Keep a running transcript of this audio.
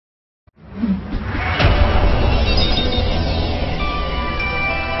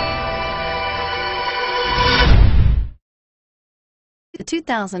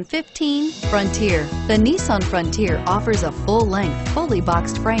2015 Frontier. The Nissan Frontier offers a full-length, fully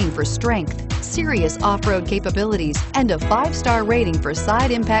boxed frame for strength, serious off-road capabilities, and a 5-star rating for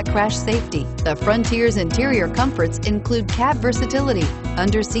side impact crash safety. The Frontier's interior comforts include cab versatility,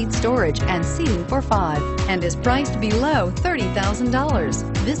 under-seat storage, and seating for 5, and is priced below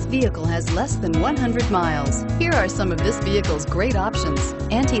 $30,000. This vehicle has less than 100 miles. Here are some of this vehicle's great options: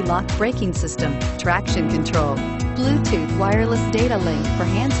 anti-lock braking system, traction control, Bluetooth wireless data link for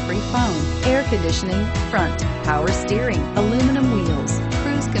hands-free phone, air conditioning, front, power steering, aluminum wheels,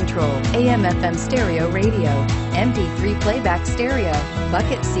 cruise control, AM/FM stereo radio, MP3 playback stereo,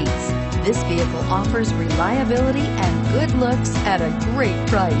 bucket seats. This vehicle offers reliability and good looks at a great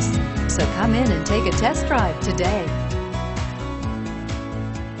price. So come in and take a test drive today.